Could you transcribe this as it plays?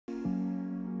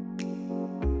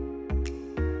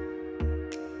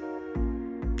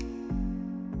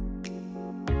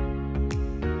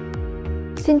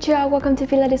Xin chào, welcome to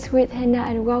Pilates with Hannah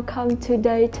and welcome to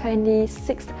day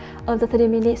 26 of the 30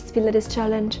 minutes Pilates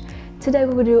challenge. Today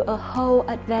we will do a whole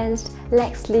advanced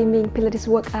leg slimming Pilates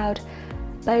workout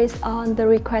based on the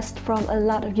request from a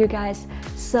lot of you guys.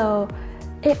 So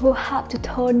it will help to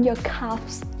tone your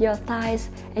calves, your thighs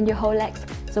and your whole legs.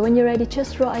 So when you're ready,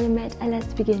 just roll on your mat and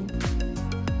let's begin.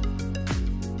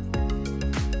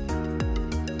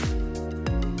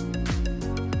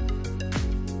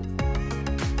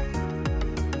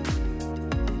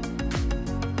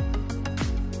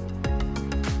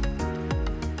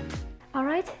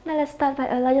 Alright, now let's start by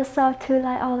allow yourself to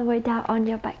lie all the way down on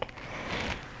your back.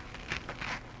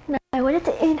 Now I want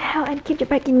you to inhale and keep your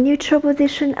back in neutral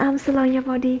position, arms along your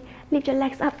body. Lift your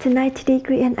legs up to 90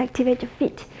 degrees and activate your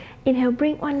feet. Inhale,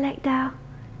 bring one leg down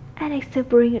and exhale,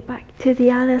 bring it back to the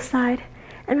other side.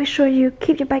 And make sure you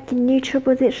keep your back in neutral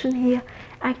position here.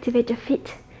 Activate your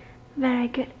feet. Very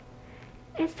good.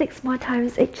 And 6 more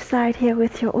times each side here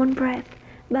with your own breath.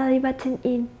 Belly button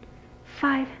in.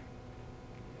 5.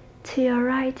 To your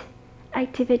right,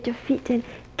 activate your feet and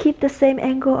keep the same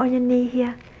angle on your knee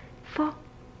here. 4,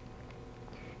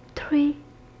 3,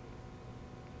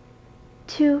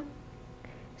 2,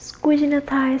 squeeze in the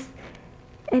thighs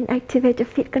and activate your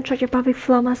feet, contract your pelvic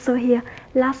floor muscle here.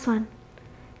 Last one,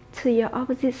 to your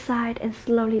opposite side and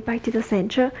slowly back to the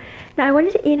center. Now I want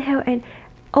you to inhale and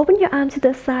open your arms to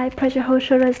the side, press your whole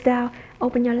shoulders down,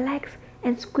 open your legs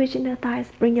and squeeze in the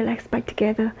thighs, bring your legs back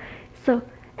together. So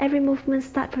every movement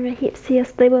start from your hips here,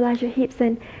 stabilize your hips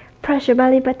and press your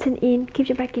belly button in, keep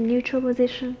your back in neutral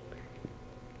position.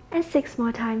 And 6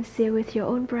 more times here with your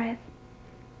own breath.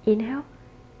 Inhale,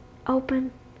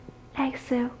 open,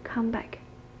 exhale, come back.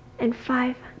 And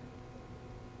 5,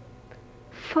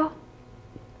 4,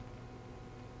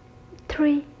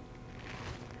 3,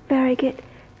 very good,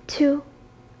 2,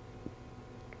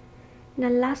 and the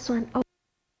last one, open.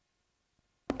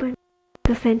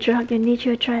 The center of your knee to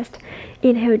your chest.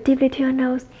 Inhale deeply to your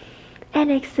nose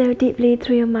and exhale deeply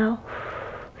through your mouth.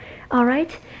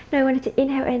 Alright, now I want you to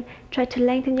inhale and try to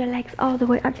lengthen your legs all the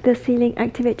way up to the ceiling.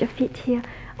 Activate your feet here.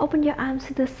 Open your arms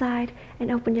to the side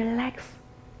and open your legs.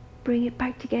 Bring it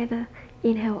back together.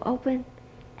 Inhale, open.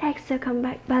 Exhale, come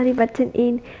back. Belly button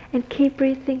in and keep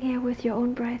breathing here with your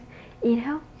own breath.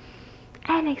 Inhale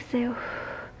and exhale.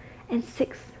 And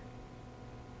 6,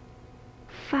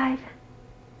 5.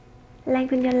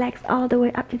 Lengthen your legs all the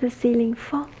way up to the ceiling.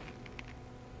 4,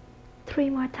 3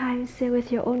 more times here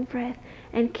with your own breath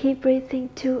and keep breathing.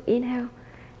 2, inhale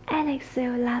and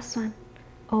exhale. Last one,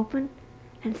 open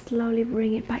and slowly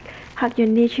bring it back. Hug your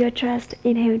knee to your chest.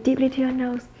 Inhale deeply to your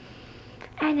nose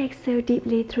and exhale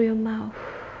deeply through your mouth.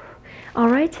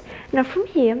 Alright, now from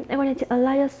here I want you to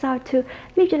allow yourself to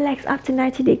lift your legs up to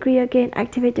 90 degrees again.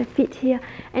 Activate your feet here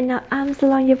and now arms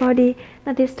along your body.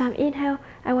 Now this time inhale,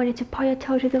 I want you to point your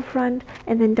toe to the front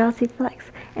and then dorsiflex,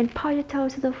 and point your toe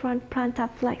to the front, plantar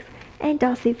flex and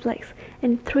dorsiflex.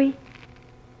 And 3,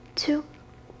 2,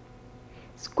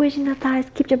 squeeze in the thighs,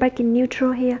 keep your back in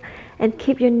neutral here and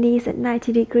keep your knees at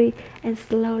 90 degrees and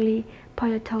slowly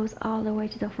point your toes all the way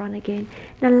to the front again.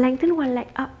 Now lengthen one leg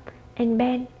up and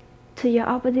bend to your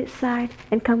opposite side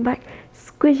and come back.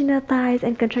 Squeeze in the thighs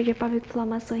and contract your pelvic floor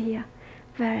muscle here.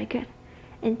 Very good.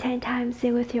 And 10 times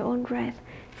here with your own breath.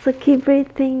 So keep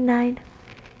breathing. 9,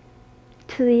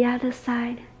 to the other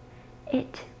side.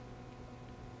 8,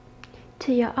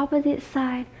 to your opposite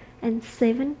side. And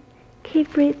 7,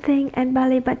 keep breathing and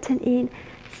belly button in.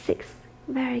 6,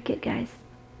 very good guys.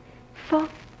 5,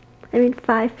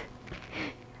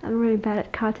 I'm really bad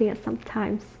at counting it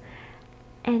sometimes.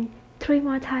 And 3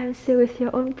 more times here with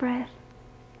your own breath.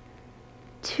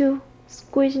 2,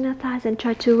 squeeze in the thighs and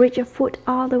try to reach your foot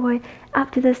all the way up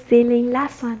to the ceiling.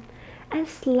 Last one. And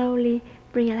slowly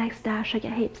bring your legs down, shake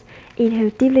your hips. Inhale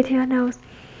deeply to your nose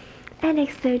and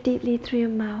exhale deeply through your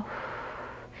mouth.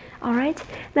 Alright,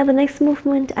 now the next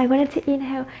movement, I wanted to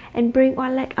inhale and bring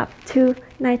one leg up to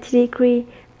 90 degrees.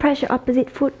 Press your opposite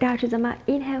foot down to the mat.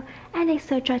 Inhale and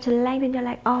exhale, try to lengthen your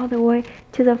leg all the way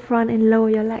to the front and lower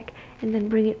your leg and then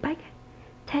bring it back.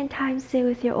 10 times here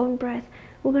with your own breath.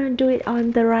 We're going to do it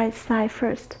on the right side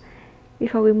first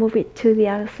before we move it to the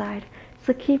other side.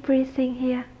 So keep breathing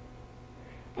here.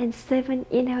 And 7,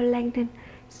 inhale, lengthen,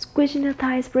 squeeze in the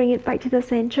thighs, bring it back to the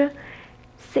center.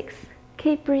 6,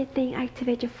 keep breathing,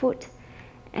 activate your foot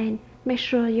and make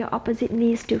sure your opposite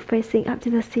knee is still facing up to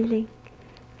the ceiling.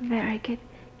 Very good.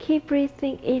 Keep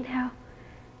breathing. Inhale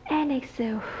and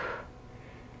exhale.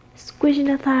 Squeeze in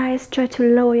the thighs, try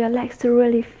to lower your legs to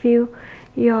really feel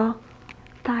your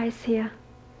thighs here.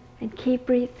 And keep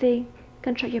breathing,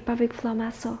 contract your pelvic floor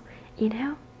muscle.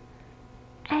 Inhale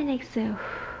and exhale.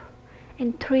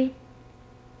 And 3,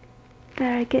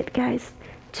 Very good, guys.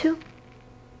 2.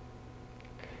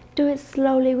 Do it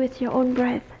slowly with your own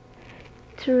breath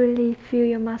to really feel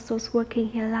your muscles working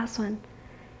here. Last one.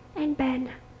 And bend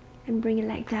and bring your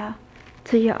leg down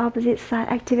to your opposite side.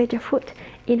 Activate your foot.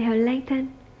 Inhale,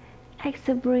 lengthen.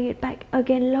 Exhale, bring it back.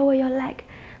 Again, lower your leg.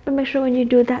 But make sure when you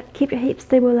do that, keep your hips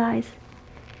stabilized.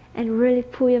 And really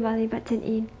pull your belly button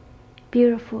in.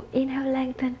 Beautiful. Inhale,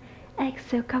 lengthen.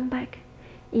 Exhale, come back.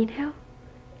 Inhale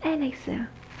and exhale.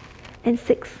 And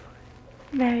 6.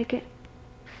 Very good.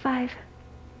 5.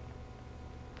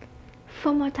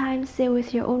 4 more times. Say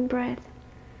with your own breath.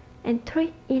 And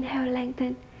 3. Inhale,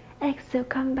 lengthen. Exhale,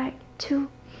 come back. 2.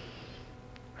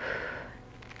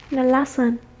 The last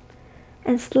one.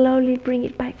 And slowly bring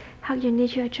it back. Hug your knee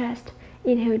to your chest.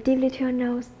 Inhale deeply to your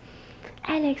nose.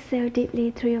 And exhale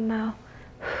deeply through your mouth.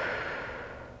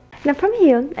 Now from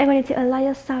here, I want you to allow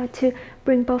yourself to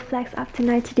bring both legs up to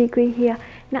 90 degrees here.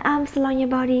 Now arms along your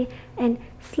body and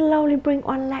slowly bring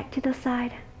one leg to the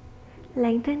side.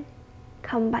 Lengthen,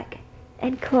 come back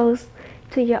and close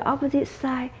to your opposite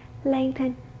side.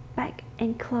 Lengthen, back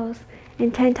and close.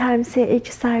 And 10 times here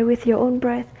each side with your own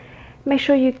breath. Make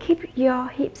sure you keep your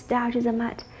hips down to the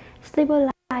mat.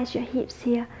 Stabilize your hips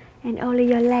here and only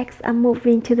your legs are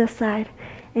moving to the side.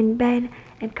 And bend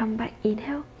and come back.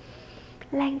 Inhale.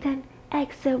 Lengthen,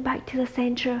 exhale back to the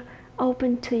center,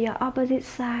 open to your opposite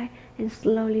side and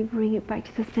slowly bring it back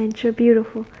to the center.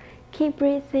 Beautiful. Keep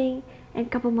breathing and a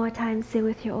couple more times here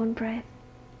with your own breath.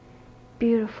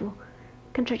 Beautiful.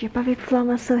 Contract your pelvic floor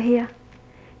muscle here.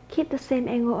 Keep the same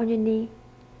angle on your knee.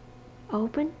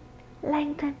 Open,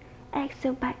 lengthen,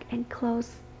 exhale back and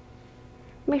close.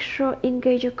 Make sure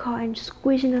engage your core and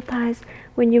squeeze in the thighs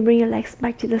when you bring your legs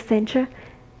back to the center.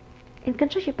 And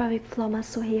contract your pelvic floor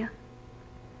muscle here.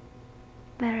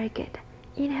 Very good.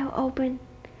 Inhale, open.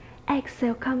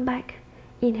 Exhale, come back.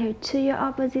 Inhale to your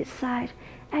opposite side.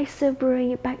 Exhale,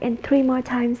 bring it back. And 3 more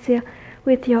times here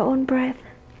with your own breath.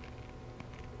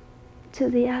 To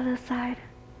the other side.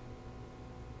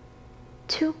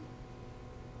 2.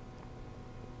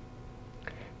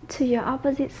 To your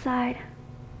opposite side.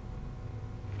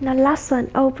 Now last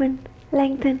one, open,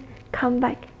 lengthen, come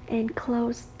back and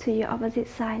close to your opposite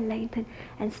side. Lengthen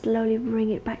and slowly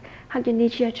bring it back. Hug your knee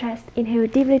to your chest. Inhale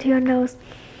deeply to your nose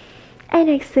and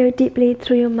exhale deeply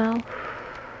through your mouth.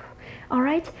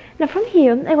 Alright, now from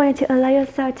here I want you to allow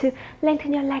yourself to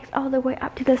lengthen your legs all the way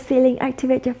up to the ceiling.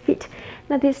 Activate your feet.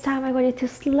 Now this time I want you to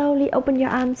slowly open your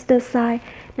arms to the side.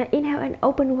 Now inhale and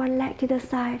open one leg to the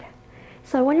side.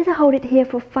 So I want you to hold it here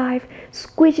for 5.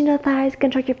 Squeeze in your thighs,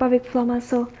 contract your pelvic floor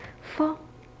muscle. 4,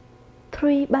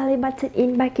 3, belly button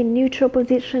in, back in neutral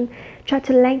position. Try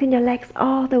to lengthen your legs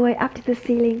all the way up to the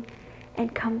ceiling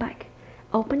and come back.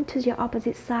 Open to your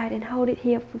opposite side and hold it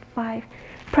here for 5.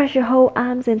 Press your whole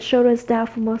arms and shoulders down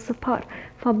for more support,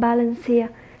 for balance here.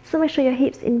 So make sure your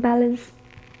hips in balance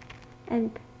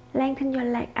and lengthen your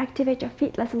leg. Activate your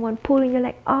feet like someone pulling your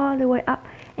leg all the way up.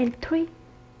 And 3,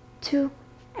 2,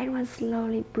 and 1.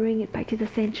 Slowly bring it back to the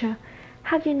center.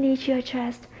 Hug your knee to your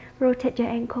chest. Rotate your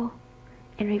ankle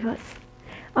and reverse.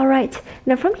 Alright,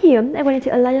 now from here, I want you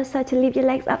to allow yourself to lift your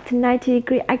legs up to 90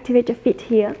 degrees. Activate your feet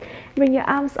here. Bring your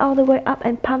arms all the way up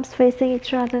and palms facing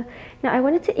each other. Now I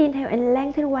want you to inhale and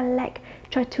lengthen one leg.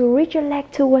 Try to reach your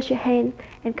leg towards your hand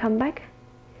and come back.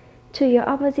 To your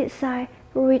opposite side,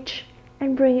 reach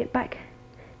and bring it back.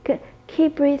 Good.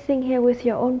 Keep breathing here with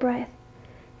your own breath.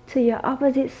 To your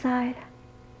opposite side.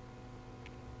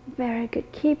 Very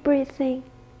good. Keep breathing.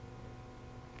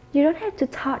 You don't have to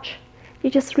touch. You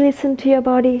just listen to your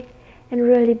body and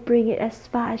really bring it as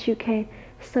far as you can.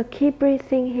 So keep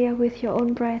breathing here with your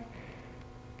own breath.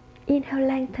 Inhale,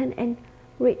 lengthen and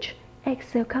reach.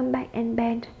 Exhale, come back and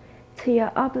bend to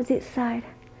your opposite side.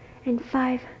 And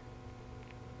 5.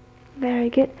 Very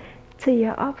good. To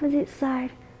your opposite side.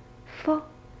 4.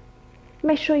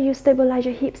 Make sure you stabilize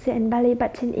your hips and belly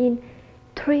button in.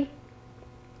 3.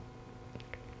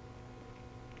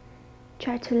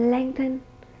 Try to lengthen.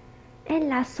 And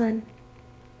last one.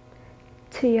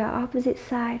 To your opposite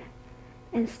side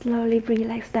and slowly bring your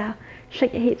legs down.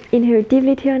 Shake your hips. Inhale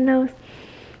deeply to your nose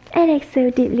and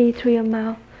exhale deeply through your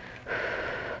mouth.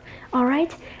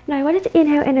 Alright, now I want you to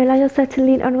inhale and allow yourself to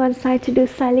lean on one side to do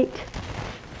side lift.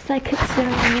 Side kick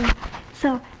ceremony.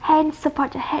 So hands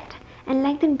support your head and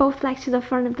lengthen both legs to the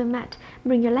front of the mat.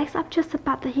 Bring your legs up just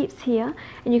above the hips here,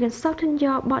 and you can soften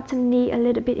your bottom knee a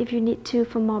little bit if you need to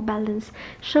for more balance.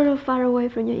 Shoulder far away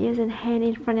from your ears and hand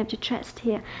in front of your chest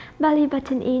here. Belly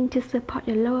button in to support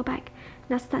your lower back.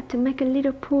 Now start to make a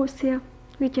little pulse here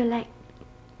with your leg.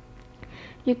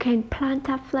 You can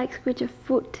plantar flex with your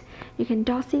foot. You can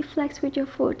dorsiflex with your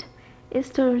foot. It's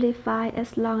totally fine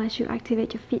as long as you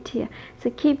activate your feet here. So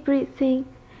keep breathing.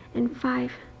 And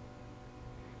 5,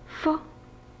 4,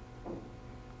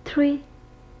 3,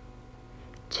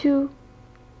 2.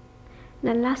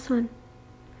 The last one.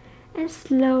 And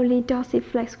slowly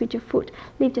dorsiflex with your foot.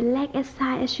 Lift the leg as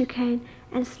high as you can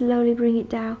and slowly bring it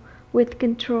down with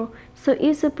control. So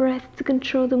use the breath to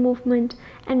control the movement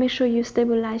and make sure you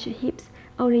stabilize your hips.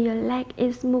 Only your leg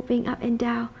is moving up and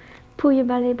down. Pull your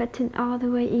belly button all the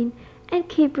way in and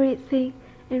keep breathing.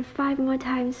 And 5 more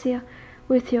times here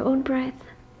with your own breath.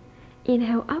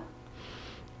 Inhale up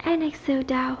and exhale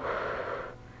down.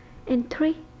 And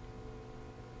 3,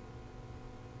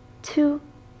 2.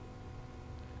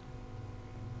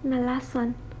 The last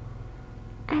one.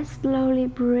 And slowly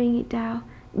bring it down.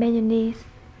 Bend your knees.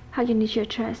 Hug your knees to your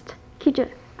chest. Keep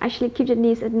your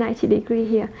knees at 90 degrees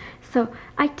here. So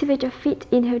activate your feet.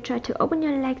 Inhale, try to open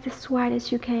your legs as wide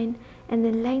as you can. And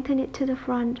then lengthen it to the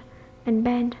front. And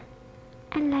bend.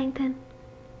 And lengthen.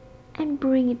 And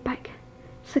bring it back.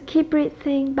 So keep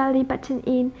breathing. Belly button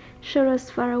in. Shoulders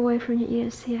far away from your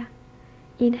ears here.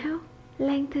 Inhale.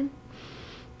 Lengthen.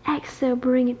 Exhale.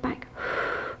 Bring it back.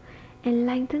 And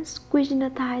lengthen. Squeeze in the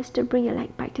thighs to bring your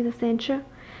leg back to the center.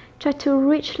 Try to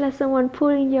reach like someone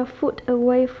pulling your foot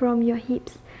away from your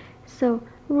hips. So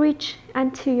reach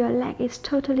until your leg is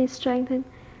totally straightened,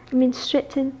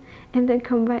 and then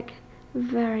come back.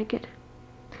 Very good.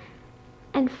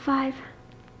 And 5.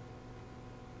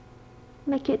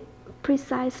 Make it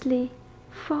precisely.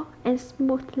 4, and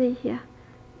smoothly here.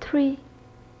 3.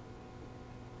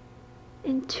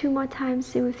 And 2 more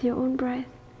times here with your own breath.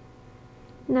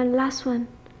 Now last one.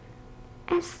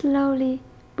 And slowly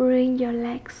bring your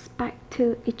legs back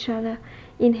to each other.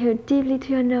 Inhale deeply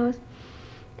through your nose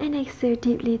and exhale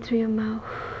deeply through your mouth.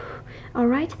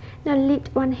 Alright, now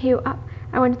lift one heel up.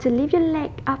 I want you to lift your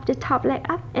leg up, the top leg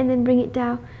up, and then bring it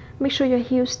down. Make sure your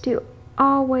heel still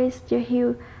always your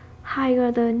heel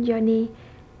higher than your knee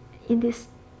in this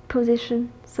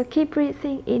position. So keep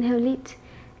breathing. Inhale, lift,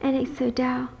 and exhale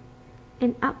down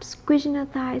and up, squeezing your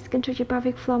thighs. Control your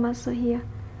pelvic floor muscle here.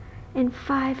 And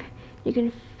 5, you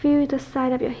can feel the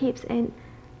side of your hips and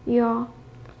your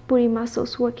booty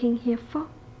muscles working here. 4,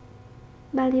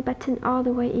 belly button all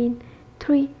the way in.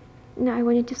 3, now I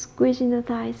want you to squeeze in the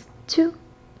thighs. 2,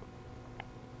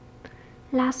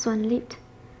 last one, lift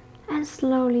and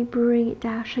slowly bring it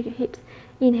down. Shake your hips.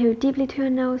 Inhale deeply through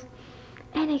your nose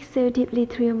and exhale deeply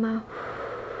through your mouth.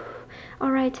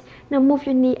 Alright, now move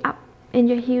your knee up and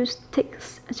your your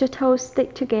toes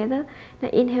stick together. Now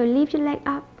inhale, lift your leg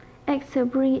up. Exhale,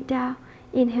 bring it down.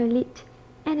 Inhale, lift,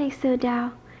 and exhale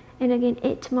down. And again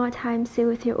 8 more times here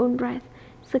with your own breath.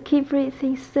 So keep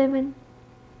breathing. 7,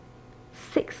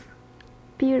 6,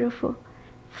 beautiful.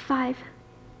 5,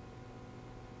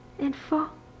 and 4.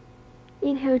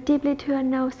 Inhale deeply through your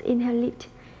nose. Inhale, lift.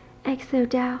 Exhale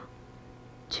down.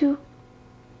 2,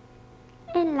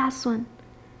 and last one.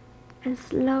 And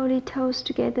slowly toes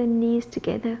together, knees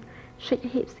together. Shake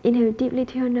your hips. Inhale deeply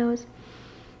through your nose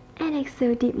and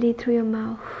exhale deeply through your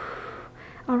mouth.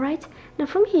 Alright, now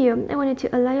from here, I want you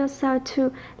to allow yourself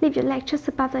to lift your leg just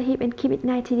above the hip and keep it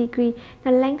 90 degrees.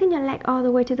 Now lengthen your leg all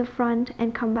the way to the front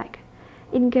and come back.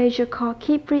 Engage your core.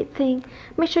 Keep breathing.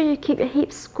 Make sure you keep your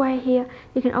hips square here.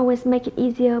 You can always make it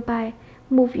easier by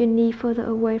move your knee further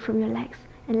away from your legs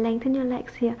and lengthen your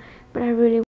legs here. But I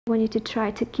really want you to try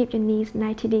to keep your knees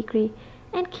 90 degrees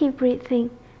and keep breathing.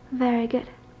 Very good.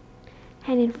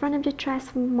 Hand in front of the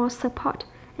chest for more support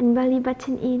and belly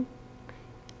button in.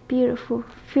 Beautiful.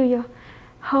 Feel your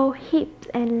whole hips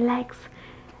and legs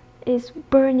is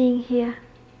burning here.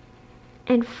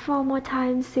 And 4 more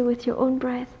times here with your own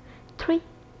breath. 3,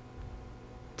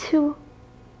 2.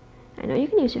 I know you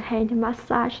can use your hand to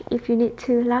massage if you need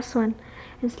to. Last one.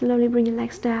 And slowly bring your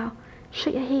legs down.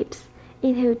 Shake your hips.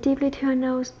 Inhale deeply through your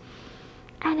nose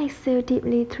and exhale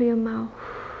deeply through your mouth.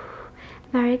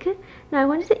 Very good. Now I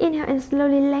want you to inhale and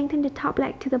slowly lengthen the top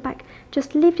leg to the back.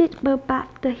 Just lift it above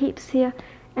the hips here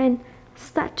and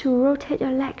start to rotate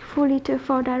your leg fully to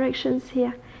 4 directions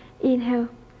here. Inhale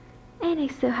and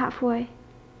exhale halfway.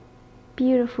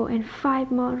 Beautiful. And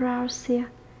 5 more rounds here.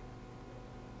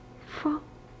 4.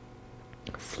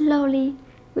 Slowly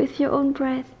with your own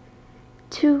breath.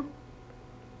 2.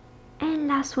 And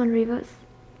last one, reverse.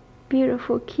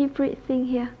 Beautiful. Keep breathing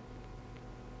here.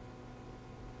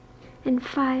 And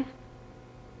 5,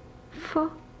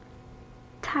 4,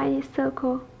 tiny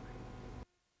circle.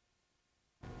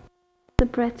 The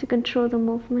breath to control the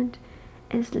movement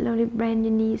and slowly bend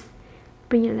your knees.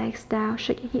 Bring your legs down,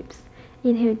 shake your hips.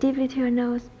 Inhale deeply through your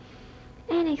nose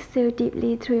and exhale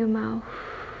deeply through your mouth.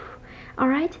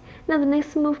 Alright, now the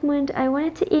next movement, I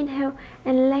wanted to inhale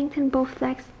and lengthen both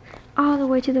legs all the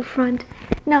way to the front.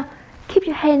 Now, keep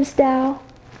your hands down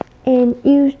and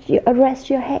rest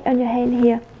your head on your hand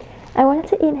here. I wanted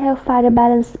to inhale, find a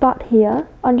balance spot here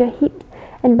on your hips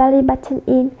and belly button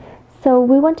in. So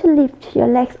we want to lift your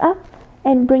legs up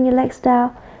and bring your legs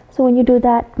down. So when you do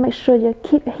that, make sure you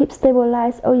keep your hips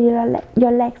stabilized or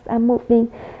your legs are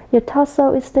moving. Your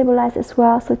torso is stabilized as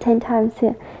well. So 10 times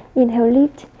here. Inhale,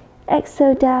 lift.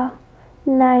 Exhale, down.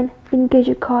 9. Engage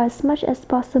your core as much as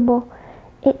possible.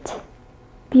 8.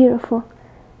 Beautiful.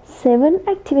 7.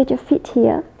 Activate your feet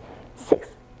here. 6.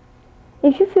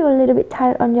 If you feel a little bit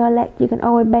tight on your leg, you can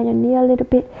always bend your knee a little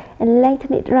bit and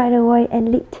lengthen it right away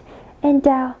and lift and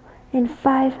down. And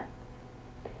 5.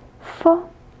 4.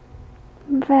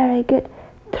 Very good.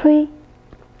 3.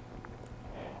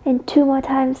 And 2 more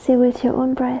times here with your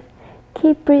own breath.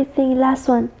 Keep breathing. Last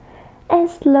one. And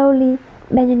slowly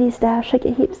bend your knees down, shake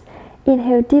your hips.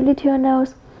 Inhale deeply to your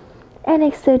nose and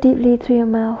exhale deeply through your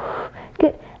mouth.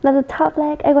 Good. Now the top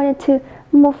leg, I wanted to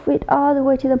move it all the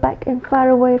way to the back and far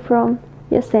away from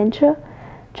your center.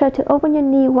 Try to open your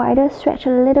knee wider, stretch a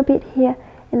little bit here,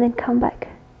 and then come back.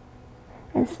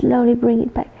 And slowly bring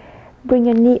it back. Bring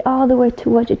your knee all the way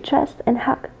towards your chest and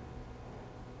hug.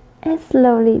 And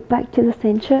slowly back to the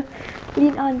center.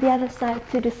 Lean on the other side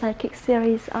to the side kick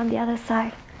series on the other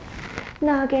side.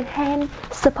 Now again, hand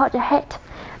support your head,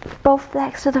 both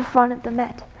legs to the front of the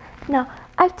mat. Now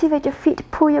activate your feet,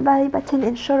 pull your belly button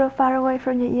and shoulder far away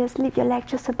from your ears, lift your leg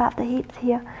just above the hips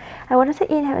here. I want you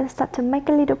to inhale and start to make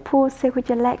a little pull, say with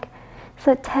your leg.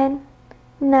 So 10,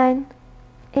 9,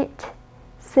 8,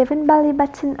 7, belly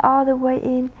button all the way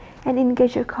in and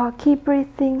engage your core. Keep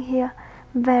breathing here.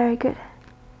 Very good.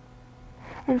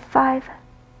 And 5,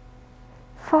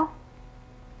 4,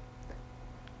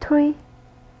 3,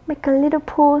 make a little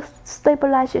pull,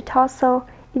 stabilize your torso,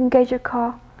 engage your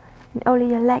core, and only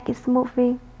your leg is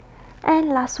moving. And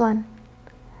last one.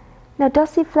 Now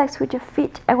dorsiflex with your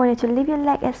feet. I want you to lift your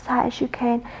leg as high as you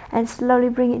can and slowly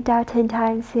bring it down 10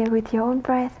 times here with your own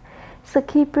breath. So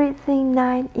keep breathing.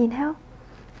 9, inhale,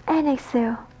 and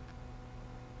exhale.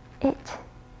 8,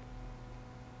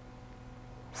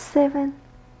 7,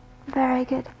 very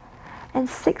good. And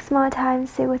 6 more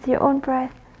times here with your own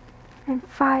breath. And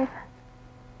 5,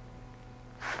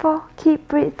 4, keep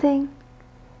breathing.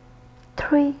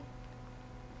 3,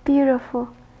 beautiful.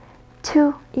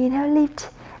 2, inhale, lift.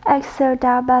 Exhale,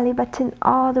 down, belly button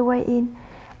all the way in.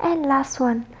 And last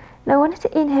one. Now I want you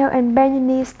to inhale and bend your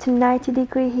knees to 90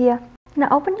 degrees here. Now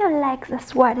open your legs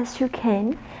as wide as you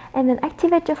can. And then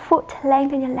activate your foot,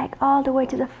 lengthen your leg all the way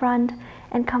to the front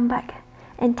and come back.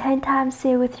 And 10 times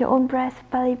here with your own breath,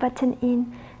 belly button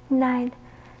in. 9,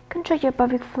 contract your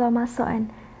pelvic floor muscle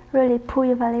and really pull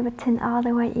your belly button all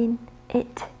the way in.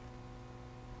 8,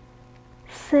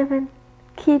 7,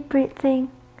 keep breathing.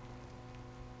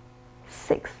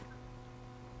 6,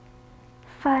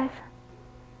 5,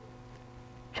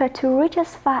 try to reach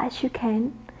as far as you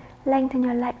can. Lengthen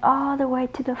your leg all the way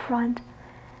to the front.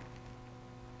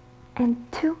 And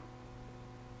 2,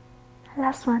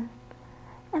 last one.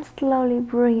 And slowly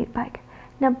bring it back.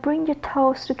 Now bring your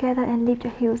toes together and lift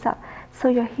your heels up so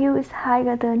your heel is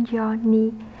higher than your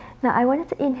knee. Now I want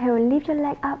you to inhale, lift your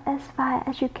leg up as far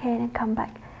as you can and come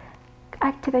back.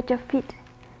 Activate your feet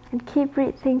and keep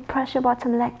breathing. Press your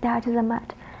bottom leg down to the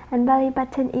mat and belly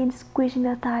button in, squeezing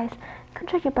the thighs.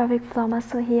 Contract your pelvic floor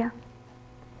muscle here.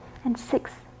 And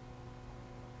 6,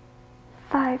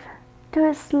 5, do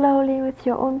it slowly with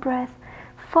your own breath.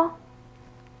 4,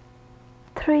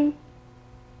 3,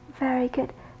 very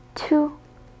good. 2,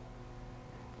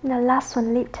 now last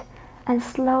one, lift and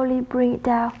slowly bring it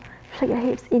down. Shake your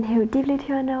hips, inhale deeply to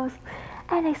your nose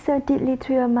and exhale deeply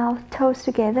through your mouth. Toes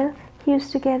together,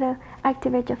 heels together.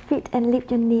 Activate your feet and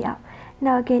lift your knee up.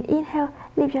 Now again, inhale,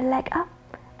 lift your leg up.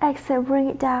 Exhale, bring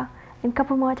it down. And a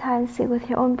couple more times, sit with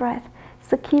your own breath.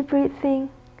 So keep breathing.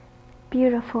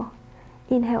 Beautiful.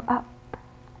 Inhale up,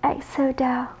 exhale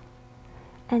down.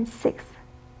 And 6,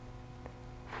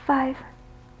 5,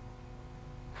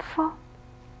 4,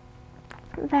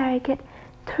 very good.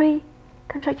 3,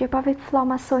 contract your pelvic floor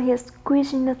muscle here,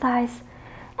 squeezing the thighs.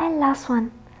 And last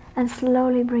one, and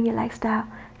slowly bring your legs down.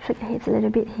 Shake your hips a little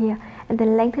bit here, and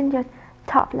then lengthen your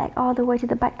top leg all the way to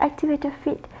the back. Activate your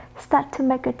feet, start to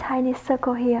make a tiny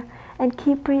circle here, and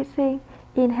keep breathing.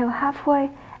 Inhale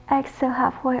halfway, exhale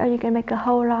halfway, or you can make a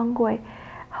whole long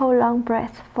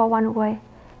breath for one way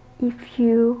if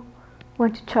you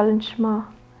want to challenge more.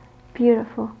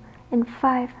 Beautiful. In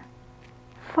 5,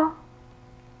 4,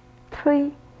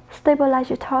 3, stabilize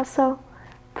your torso,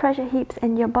 press your hips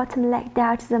and your bottom leg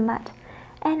down to the mat,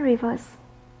 and reverse.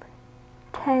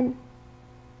 10,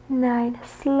 9,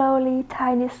 slowly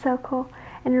tiny circle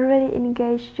and really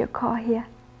engage your core here.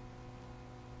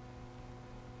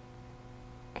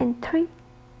 And 3,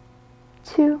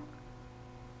 2,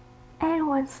 and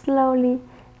 1, slowly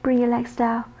bring your legs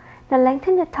down. Now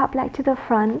lengthen your top leg to the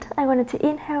front. I want you to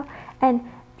inhale and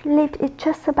lift it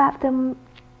just above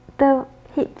the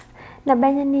hips. Now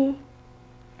bend your knee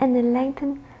and then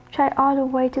lengthen. Try all the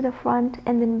way to the front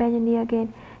and then bend your knee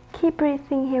again. Keep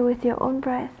breathing here with your own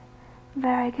breath.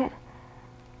 Very good.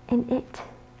 And 8.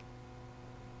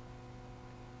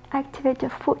 Activate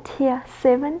your foot here.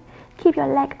 7. Keep your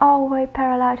leg all the way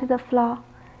parallel to the floor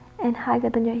and higher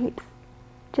than your hips.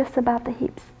 Just above the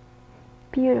hips.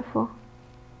 Beautiful.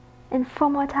 And 4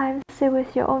 more times, still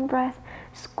with your own breath.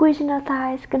 Squeeze your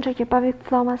thighs, contract your pelvic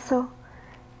floor muscle.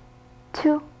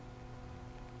 2.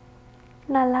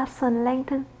 Now last one,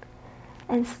 lengthen.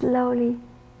 And slowly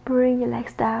bring your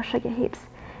legs down, shake your hips.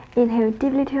 Inhale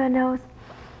deeply to your nose.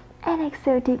 And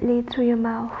exhale deeply through your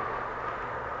mouth.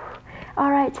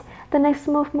 Alright, the next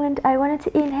movement, I wanted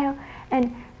to inhale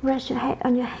and rest your head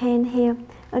on your hand here.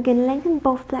 Again, lengthen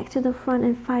both legs to the front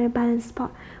and find a balance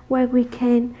spot where we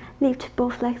can lift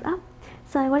both legs up.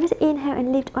 So I want you to inhale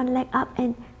and lift one leg up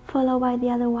and follow by the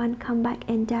other one. Come back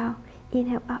and down.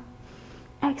 Inhale up.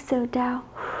 Exhale down.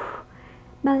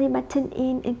 Belly button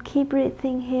in and keep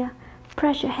breathing here.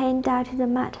 Press your hand down to the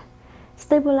mat.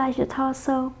 Stabilize your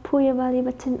torso. Pull your belly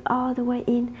button all the way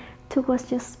in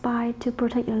towards your spine to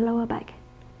protect your lower back.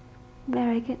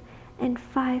 Very good. And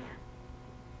 5,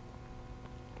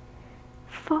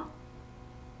 4,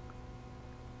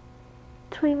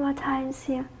 3 more times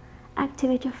here.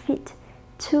 Activate your feet.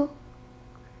 2.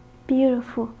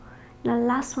 Beautiful. Now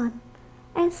last one.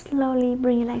 And slowly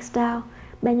bring your legs down.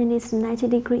 Bend your knees to 90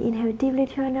 degrees. Inhale deeply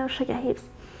through your nose, shake your hips.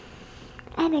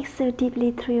 And exhale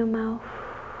deeply through your mouth.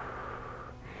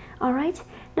 Alright,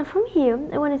 now from here,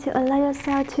 I want you to allow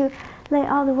yourself to lay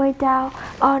all the way down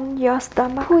on your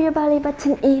stomach. Pull your belly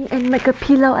button in and make a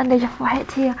pillow under your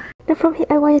forehead here. Now from here,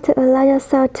 I want you to allow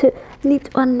yourself to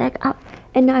lift one leg up.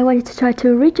 And now I want you to try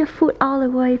to reach your foot all the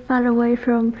way, far away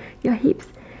from your hips.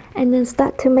 And then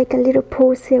start to make a little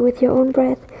pause here with your own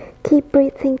breath. Keep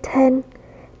breathing. 10,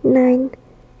 9,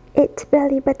 8,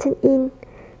 belly button in.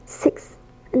 6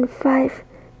 and 5,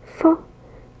 4,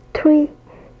 3,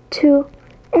 2,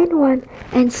 and 1.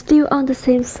 And still on the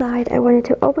same side, I want you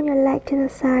to open your leg to the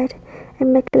side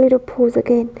and make a little pause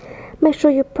again. Make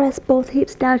sure you press both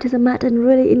hips down to the mat and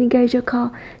really engage your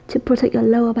core to protect your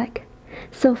lower back.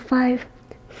 So 5,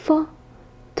 4,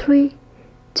 3,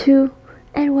 2,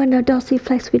 and 1. Now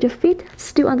dorsiflex with your feet.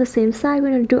 Still on the same side. We're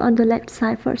going to do on the left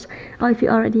side first. Or if you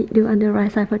already do on the right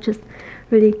side first, just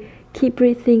really keep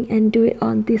breathing and do it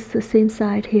on this the same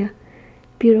side here.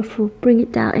 Beautiful. Bring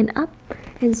it down and up.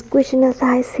 And squish your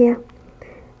thighs here.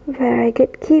 Very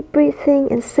good. Keep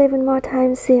breathing and 7 more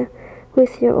times here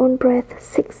with your own breath.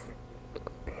 6,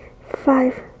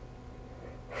 5,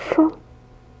 4,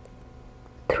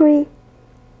 3.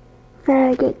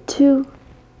 Very good. 2.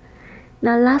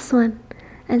 Now last one.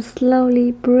 And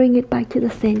slowly bring it back to the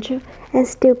center. And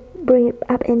still bring it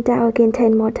up and down again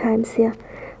 10 more times here.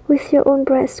 With your own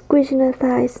breath, squeeze your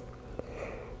thighs.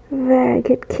 Very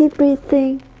good. Keep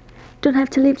breathing. Don't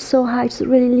have to lift so high, just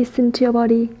really listen to your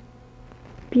body.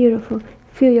 Beautiful.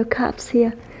 Feel your calves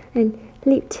here. And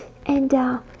lift and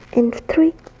down. And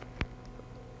 3,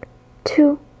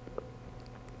 2,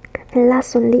 and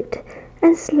last one, lift.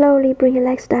 And slowly bring your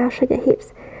legs down, shake your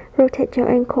hips. Rotate your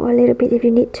ankle a little bit if you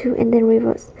need to, and then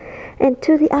reverse. And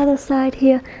to the other side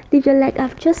here, lift your leg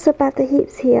up just above the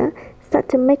hips here. Start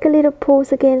to make a little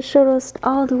pause again, shoulders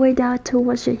all the way down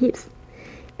towards your hips.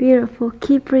 Beautiful.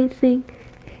 Keep breathing.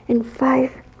 And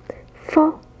 5,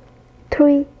 4,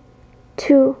 3,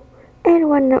 2, and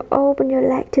 1. Now open your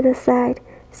leg to the side.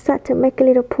 Start to make a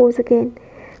little pause again.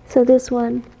 So this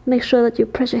one, make sure that you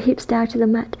press your hips down to the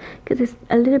mat, because it's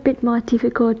a little bit more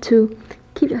difficult to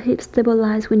keep your hips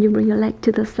stabilized when you bring your leg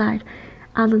to the side,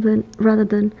 rather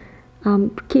than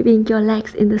keeping your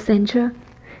legs in the center.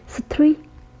 So 3,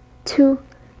 2,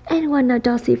 and 1. Now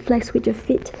dorsiflex with your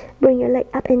feet. Bring your leg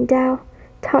up and down.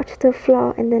 Touch the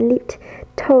floor and then lift.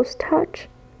 Toes touch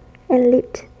and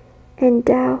lift and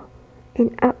down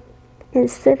and up. And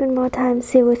 7 more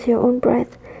times here with your own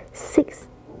breath. 6.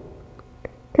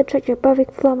 Contract your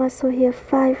pelvic floor muscle here.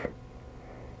 5,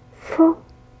 4.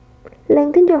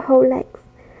 Lengthen your whole legs.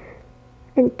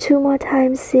 And 2 more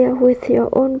times here with your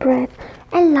own breath.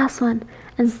 And last one.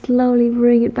 And slowly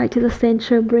bring it back to the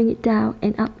center. Bring it down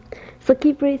and up. So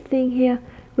keep breathing here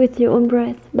with your own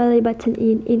breath. Belly button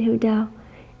in. Inhale down.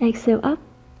 Exhale up.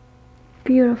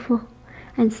 Beautiful.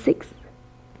 And 6,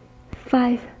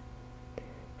 5,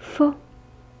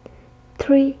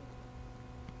 3,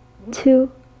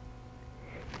 2,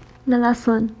 the last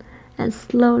one. And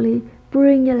slowly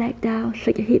bring your leg down,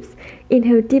 shake your hips.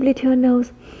 Inhale deeply to your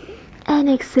nose and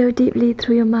exhale deeply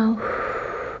through your mouth.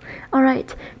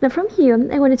 Alright, now from here,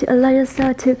 I want you to allow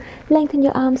yourself to lengthen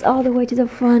your arms all the way to the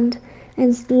front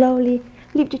and slowly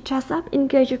lift your chest up,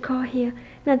 engage your core here.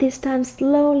 Now this time,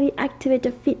 slowly activate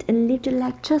your feet and lift your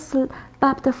leg just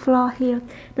above the floor here.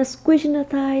 Now squeeze your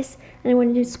thighs, and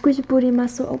when you squeeze your booty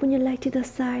muscle, open your leg to the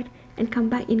side and come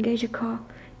back, engage your core.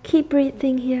 Keep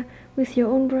breathing here with your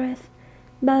own breath.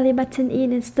 Belly button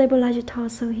in and stabilize your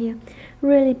torso here.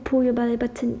 Really pull your belly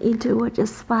button in towards your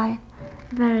spine.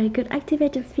 Very good.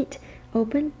 Activate your feet.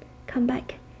 Open. Come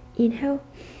back. Inhale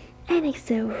and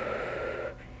exhale.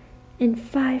 And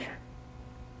 5,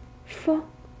 4,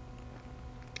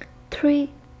 3.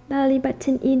 Belly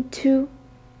button in. 2.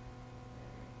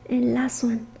 And last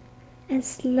one. And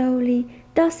slowly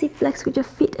dorsiflex with your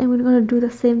feet, and we're going to do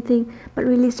the same thing, but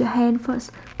release your hand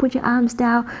first. Put your arms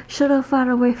down, shoulder far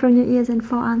away from your ears, and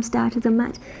forearms down to the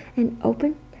mat. And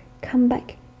open. Come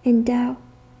back and down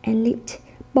and lift.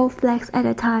 Both legs at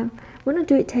a time. We're going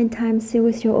to do it 10 times here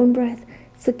with your own breath.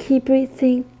 So keep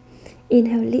breathing.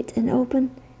 Inhale, lift and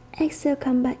open. Exhale,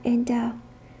 come back and down.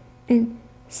 And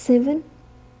 7,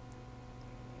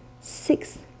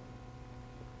 6,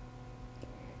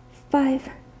 5.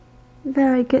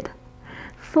 Very good.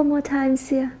 4 more times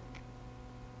here.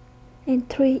 And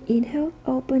 3. Inhale,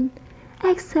 open.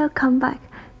 Exhale, come back.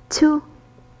 2.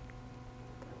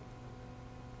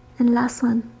 And last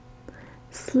one.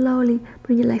 Slowly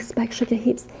bring your legs back, shake your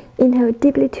hips. Inhale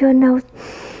deeply to your nose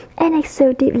and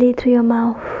exhale deeply through your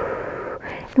mouth.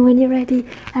 And when you're ready,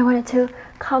 I want you to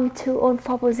come to all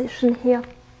four position here.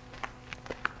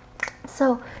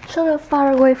 So shoulder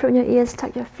far away from your ears,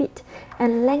 tuck your feet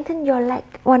and lengthen your leg,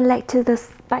 one leg to the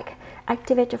back.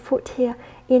 Activate your foot here.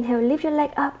 Inhale, lift your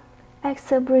leg up.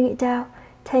 Exhale, bring it down.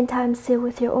 10 times here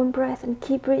with your own breath and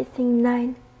keep breathing.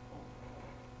 9,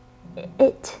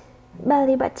 8,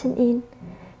 belly button in.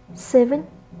 7,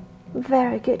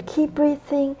 very good, keep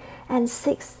breathing. And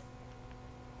 6,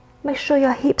 make sure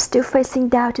your hips still facing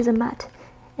down to the mat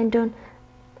and don't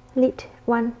lift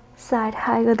one side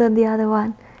higher than the other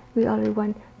one. We only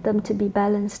want them to be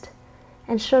balanced.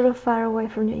 And shoulder far away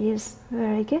from your ears,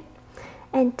 very good.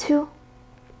 And 2,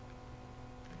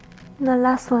 the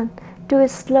last one. Do it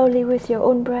slowly with your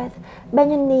own breath.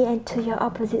 Bend your knee and to your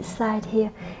opposite side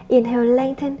here. Inhale,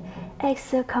 lengthen.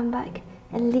 Exhale, come back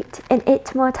and lift. And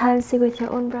 8 more times with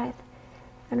your own breath.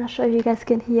 I'm not sure if you guys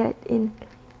can hear it in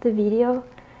the video,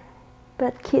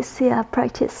 but kids here are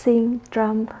practicing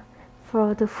drum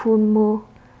for the full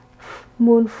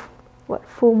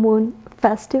moon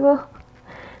festival.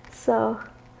 So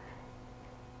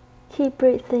keep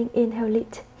breathing. Inhale,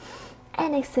 lift,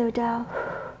 and exhale down.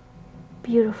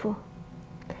 Beautiful.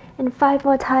 And 5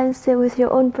 more times here with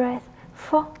your own breath.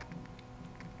 4,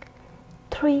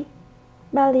 3,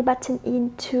 belly button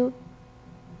in. 2.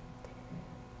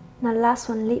 Now last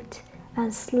one, lift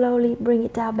and slowly bring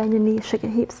it down. Bend your knees, shake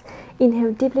your hips.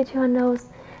 Inhale deeply to your nose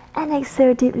and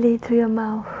exhale deeply through your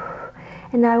mouth.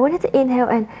 And now I want you to inhale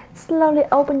and slowly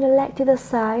open your leg to the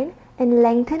side and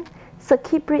lengthen. So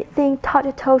keep breathing, touch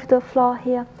your toe to the floor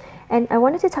here. And I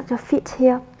want you to tuck your feet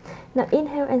here. Now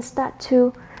inhale and start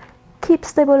to keep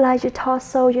stabilize your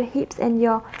torso, your hips and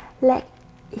your leg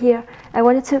here. I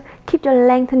want you to keep your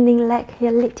lengthening leg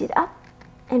here, lift it up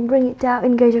and bring it down,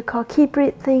 engage your core. Keep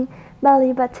breathing,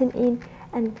 belly button in.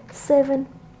 And 7,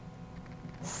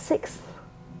 6,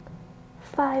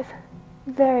 5,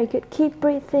 very good, keep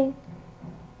breathing.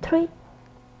 3,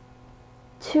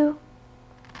 2,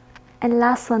 and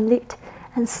last one, lift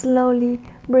and slowly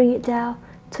bring it down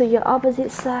to your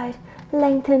opposite side.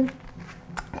 Lengthen.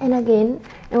 And again,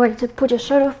 I want you to put your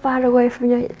shoulder far away from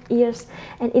your ears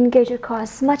and engage your core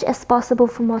as much as possible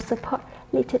for more support.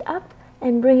 Lift it up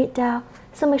and bring it down.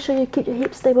 So make sure you keep your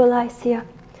hips stabilized here.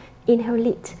 Inhale,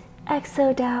 lift,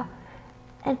 exhale down,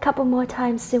 and couple more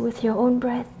times here with your own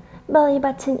breath. Belly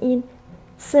button in.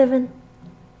 7,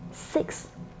 6,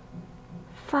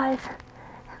 5,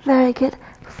 very good.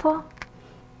 4,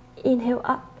 inhale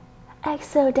up,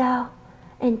 exhale down,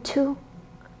 and 2,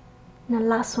 and the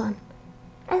last one.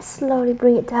 And slowly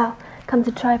bring it down. Come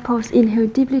to try pose. Inhale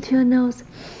deeply to your nose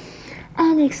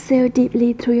and exhale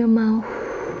deeply through your mouth.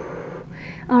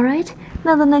 Alright,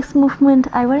 now the next movement,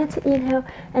 I want you to inhale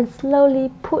and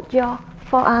slowly put your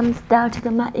forearms down to the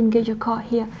mat. Engage your core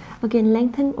here. Again,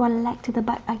 lengthen one leg to the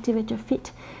back, activate your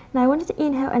feet. Now I want you to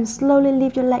inhale and slowly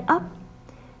lift your leg up.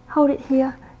 Hold it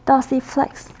here,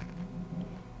 dorsiflex,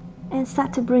 and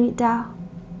start to bring it down.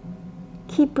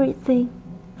 Keep breathing.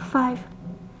 5,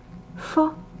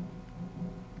 4,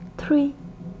 3,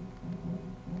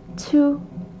 2,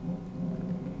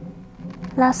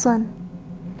 last one.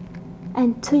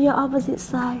 And to your opposite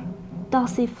side,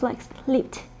 dorsiflex,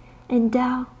 lift and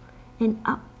down and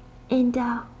up and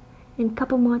down. And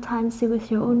couple more times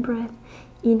with your own breath.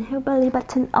 Inhale, belly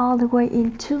button all the way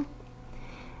in 2.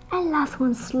 And last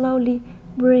one, slowly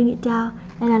bring it down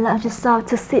and allow yourself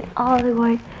to sit all the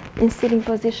way in sitting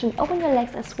position. Open your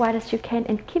legs as wide as you can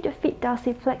and keep your feet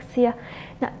dorsiflex here.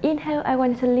 Now inhale, I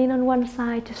want you to lean on one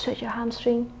side to stretch your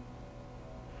hamstring.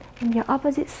 And your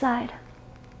opposite side.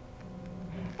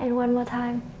 And one more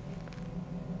time.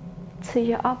 To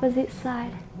your opposite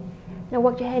side. Now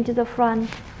walk your hand to the front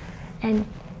and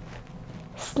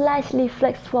slightly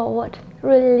flex forward.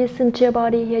 Really listen to your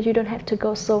body here. You don't have to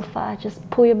go so far. Just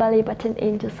pull your belly button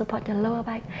in to support your lower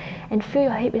back and feel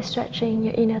your hip is stretching,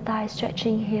 your inner thigh is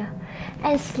stretching here.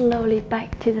 And slowly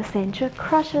back to the center.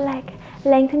 Cross your leg,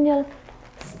 lengthen your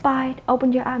spine,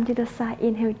 open your arm to the side.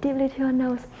 Inhale deeply to your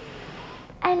nose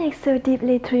and exhale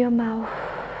deeply through your mouth.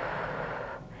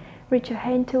 Reach your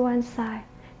hand to one side,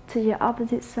 to your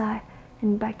opposite side,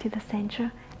 and back to the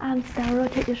center. Arms down,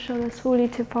 rotate your shoulders fully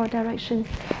to 4 directions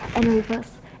and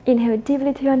reverse. Inhale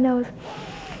deeply to your nose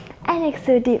and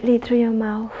exhale deeply through your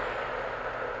mouth.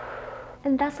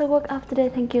 And that's the workout today.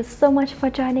 Thank you so much for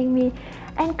joining me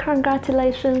and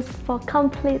congratulations for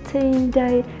completing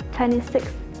day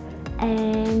 26.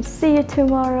 And see you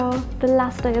tomorrow, the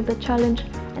last day of the challenge.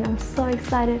 And I'm so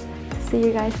excited to see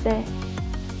you guys there.